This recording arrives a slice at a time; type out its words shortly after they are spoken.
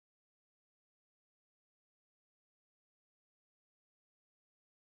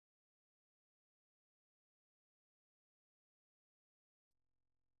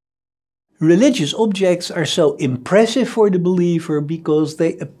Religious objects are so impressive for the believer because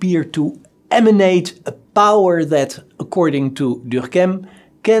they appear to emanate a power that, according to Durkheim,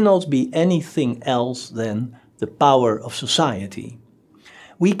 cannot be anything else than the power of society.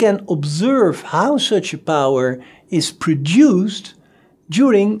 We can observe how such a power is produced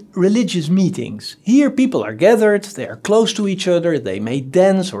during religious meetings. Here people are gathered, they are close to each other, they may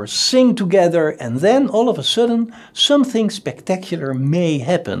dance or sing together, and then all of a sudden something spectacular may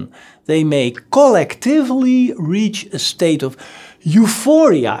happen. They may collectively reach a state of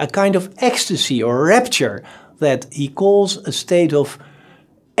euphoria, a kind of ecstasy or rapture that he calls a state of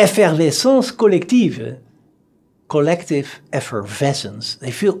effervescence collective, collective effervescence.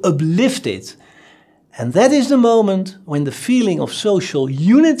 They feel uplifted. And that is the moment when the feeling of social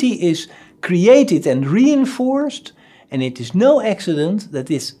unity is created and reinforced, and it is no accident that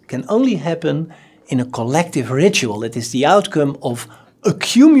this can only happen in a collective ritual. It is the outcome of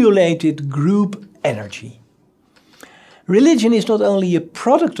accumulated group energy. Religion is not only a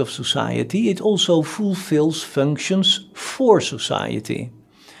product of society, it also fulfills functions for society.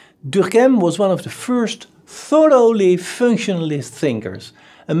 Durkheim was one of the first thoroughly functionalist thinkers,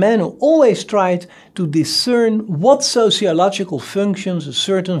 a man who always tried to discern what sociological functions a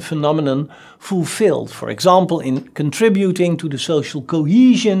certain phenomenon fulfilled, for example, in contributing to the social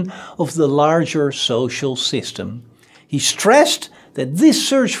cohesion of the larger social system. He stressed that this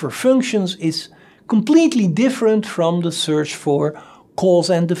search for functions is completely different from the search for cause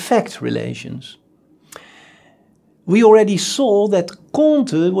and effect relations. We already saw that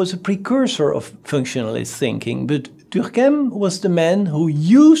Comte was a precursor of functionalist thinking, but Durkheim was the man who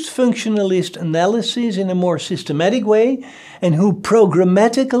used functionalist analysis in a more systematic way and who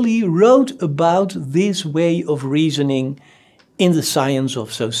programmatically wrote about this way of reasoning in the science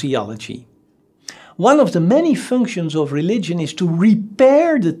of sociology. One of the many functions of religion is to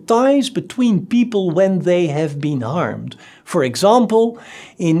repair the ties between people when they have been harmed. For example,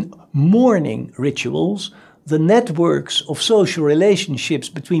 in mourning rituals, the networks of social relationships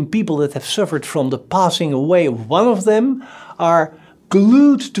between people that have suffered from the passing away of one of them are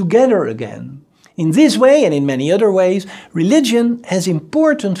glued together again. In this way and in many other ways, religion has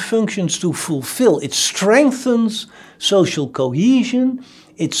important functions to fulfill. It strengthens social cohesion,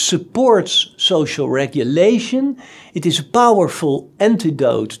 it supports social regulation, it is a powerful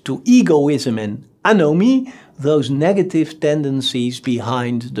antidote to egoism and anomie, those negative tendencies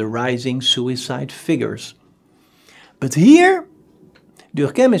behind the rising suicide figures. But here,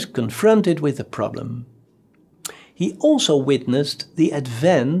 Durkheim is confronted with a problem. He also witnessed the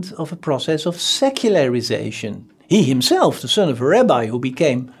advent of a process of secularization. He himself, the son of a rabbi who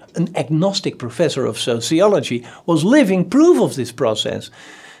became an agnostic professor of sociology, was living proof of this process.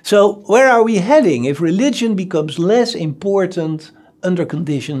 So where are we heading if religion becomes less important under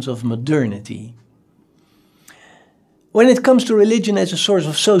conditions of modernity? When it comes to religion as a source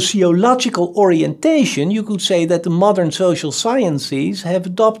of sociological orientation, you could say that the modern social sciences have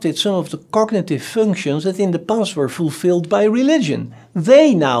adopted some of the cognitive functions that in the past were fulfilled by religion.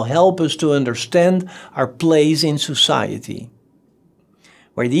 They now help us to understand our place in society.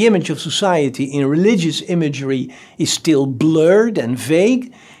 Where the image of society in religious imagery is still blurred and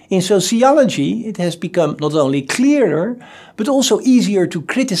vague, in sociology it has become not only clearer, but also easier to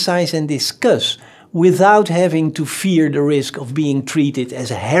criticize and discuss, without having to fear the risk of being treated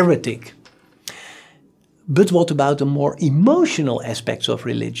as a heretic. But what about the more emotional aspects of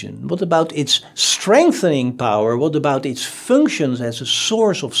religion? What about its strengthening power? What about its functions as a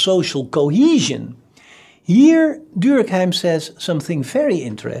source of social cohesion? Here, Durkheim says something very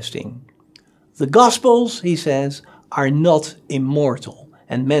interesting. The Gospels, he says, are not immortal,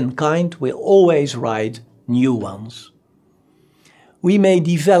 and mankind will always write new ones. We may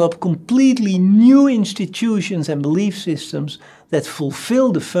develop completely new institutions and belief systems that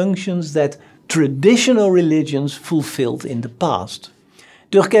fulfill the functions that traditional religions fulfilled in the past.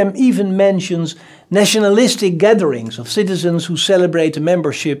 Durkheim even mentions nationalistic gatherings of citizens who celebrate the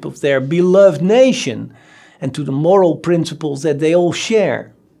membership of their beloved nation and to the moral principles that they all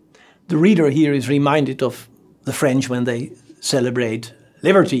share. The reader here is reminded of the French when they celebrate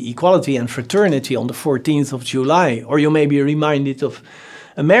liberty, equality and fraternity on the 14th of July, or you may be reminded of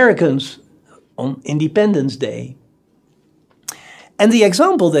Americans on Independence Day. And the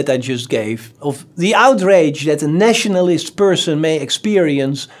example that I just gave of the outrage that a nationalist person may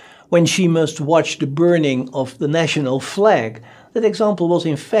experience when she must watch the burning of the national flag, that example was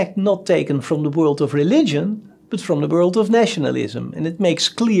in fact not taken from the world of religion, but from the world of nationalism. And it makes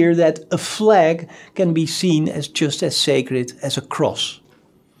clear that a flag can be seen as just as sacred as a cross.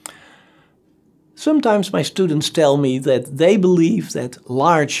 Sometimes my students tell me that they believe that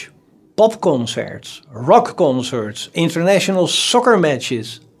large pop concerts, rock concerts, international soccer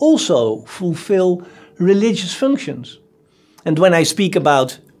matches also fulfill religious functions. And when I speak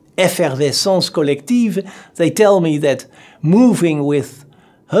about effervescence collective, they tell me that moving with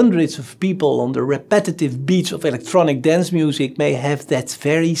hundreds of people on the repetitive beats of electronic dance music may have that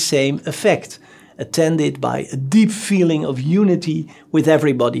very same effect, attended by a deep feeling of unity with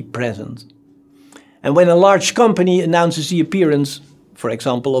everybody present. And when a large company announces the appearance, for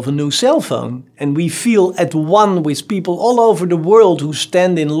example, of a new cell phone, and we feel at one with people all over the world who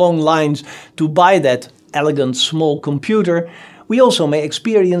stand in long lines to buy that elegant small computer, we also may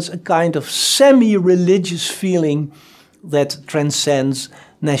experience a kind of semi-religious feeling that transcends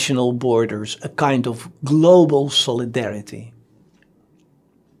national borders, a kind of global solidarity.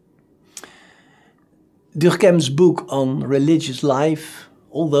 Durkheim's book on religious life,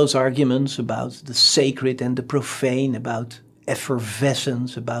 all those arguments about the sacred and the profane, about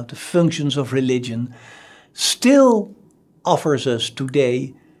effervescence, about the functions of religion, still offers us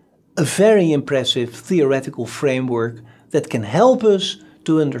today a very impressive theoretical framework that can help us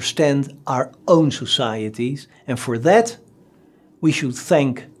to understand our own societies, and for that we should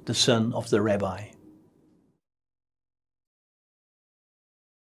thank the son of the rabbi.